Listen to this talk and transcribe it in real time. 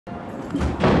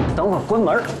等会儿关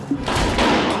门。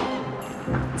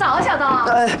早，小东。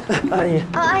哎，阿姨。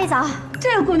阿姨早。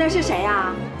这个姑娘是谁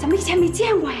呀？咱们以前没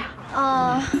见过呀。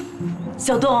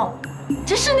小东，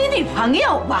这是你女朋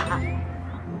友吧？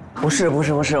不是，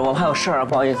我还有事儿，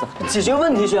不好意思，解决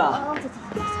问题去啊。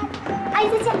阿姨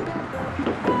再见。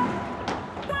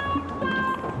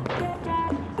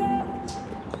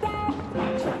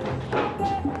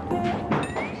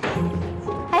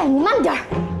哎，你慢点儿，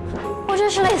我真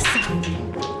是累死了。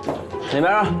哪边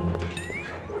啊？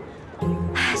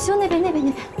修那边。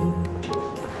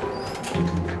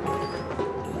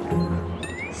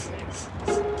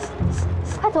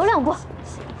快走2步。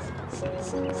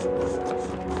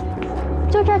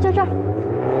就这儿，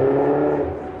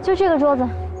就这个桌子，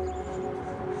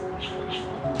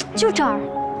就这儿。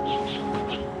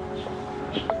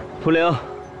图灵，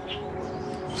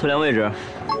测量位置。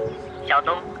小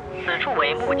东，此处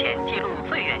为目前记录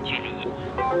最远距离。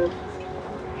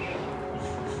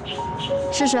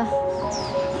试试。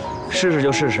试试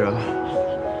就试试。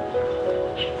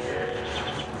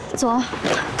走。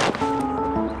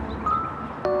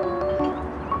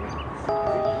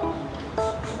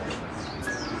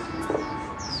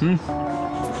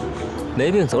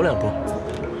没病，走2步。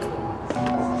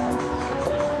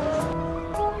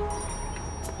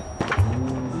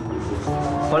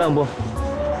跑2步。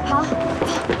好。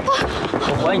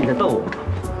我怀疑你在逗我。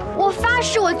我发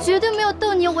誓，我绝对没有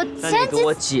逗你。我前几……给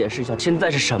我解释一下，现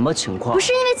在是什么情况？不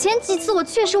是因为前几次我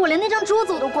确实连那张桌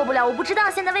子我都过不了，我不知道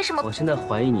现在为什么。我现在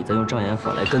怀疑你在用障眼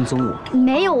法来跟踪我。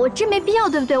没有，我真没必要，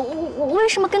对不对？我为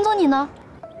什么跟踪你呢？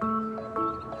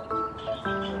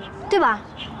对吧？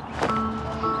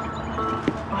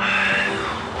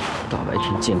大白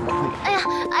天见鬼！哎呀，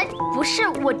不是，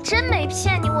我真没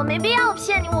骗你，我没必要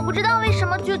骗你，我不知道为什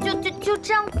么就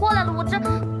这样过来了，我这，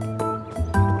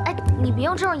你别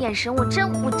用这种眼神，我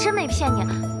真没骗你，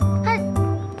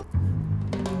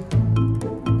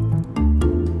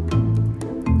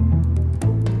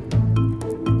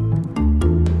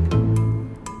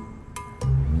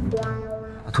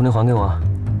把图灵还给我。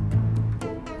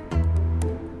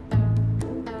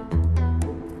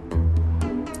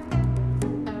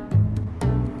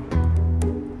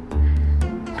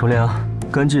图灵，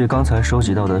根据刚才收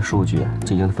集到的数据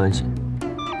进行分析。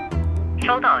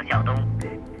收到，小东。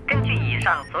根据以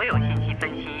上所有信息分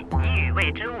析，已与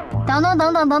未知物。等，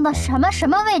什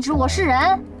么位置？我是人。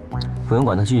不用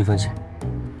管它，继续分析。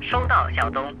收到，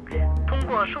小东。通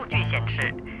过数据显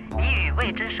示，已与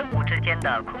未知生物之间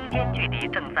的空间距离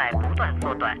正在不断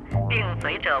缩短，并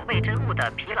随着未知物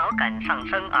的疲劳感上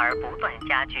升而不断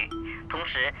加剧。同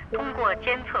时，通过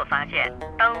监测发现，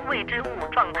当未知物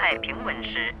状态平稳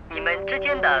时，你们之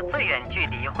间的最远距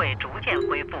离会逐渐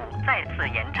恢复，再次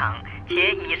延长，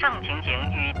且以上情形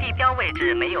与地标位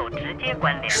置没有直接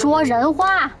关联。说人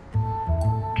话。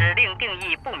指令定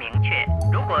义不明确，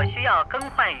如果需要更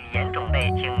换语言种类，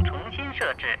请重新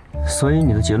设置。所以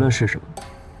你的结论是什么？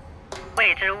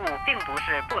未知物并不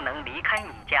是不能离开你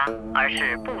家，而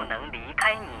是不能离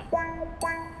开你。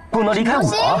不能离开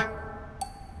我？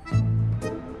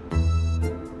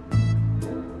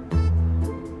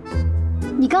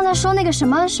你刚才说那个什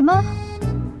么，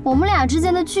我们俩之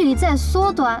间的距离在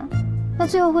缩短，那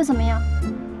最后会怎么样？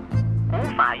无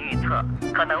法预测，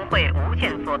可能会无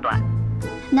限缩短。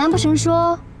难不成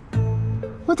说，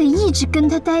我得一直跟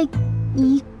他待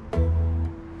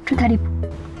这太离谱。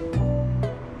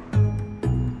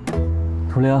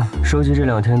图灵，收集这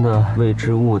2天的未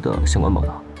知物的相关报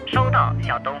道。收到，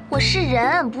小东。我是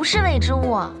人，不是未知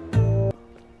物。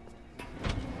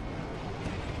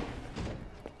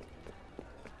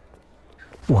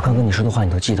我刚跟你说的话，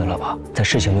你都记得了吧？在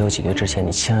事情没有解决之前，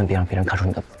你千万别让别人看出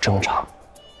你的正常。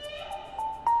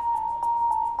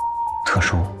特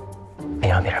殊，别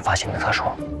让别人发现你的特殊。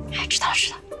哎，知道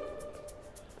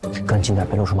了。赶紧点，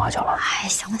别露出马脚了。哎，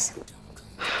行了。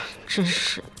真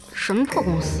是什么破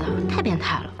公司啊，太变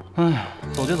态了。哎，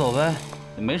走就走呗，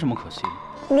也没什么可惜。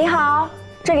你好，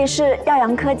这里是耀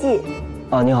阳科技。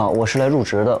啊，你好，我是来入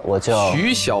职的，我叫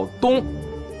徐晓东，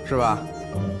是吧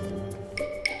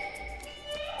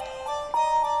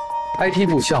？IT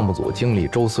部项目组经理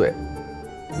周穗，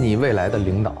你未来的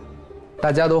领导，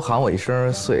大家都喊我一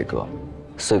声穗哥。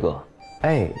穗哥，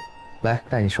哎，来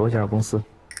带你熟悉一下公司。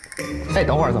哎，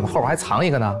等会儿怎么后边还藏一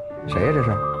个呢？谁呀这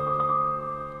是？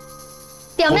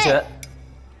表妹。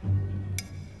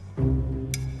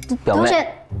表妹。同学。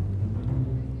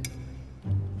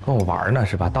跟我玩呢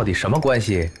是吧？到底什么关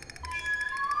系？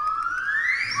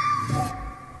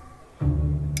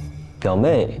表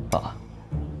妹吧。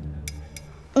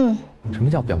什么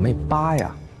叫表妹吧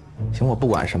呀？行，我不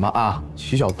管什么啊。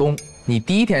徐晓东，你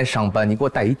第1天上班，你给我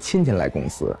带一亲戚来公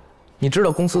司，你知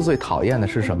道公司最讨厌的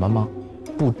是什么吗？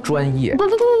不专业。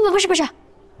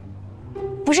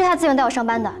不是他自愿带我上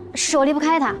班的，是我离不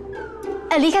开他。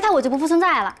哎，离开他我就不复存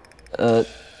在了。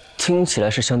听起来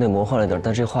是相对魔幻了点，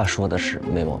但这话说的是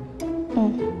没毛病。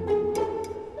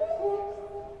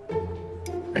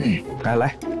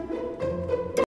来，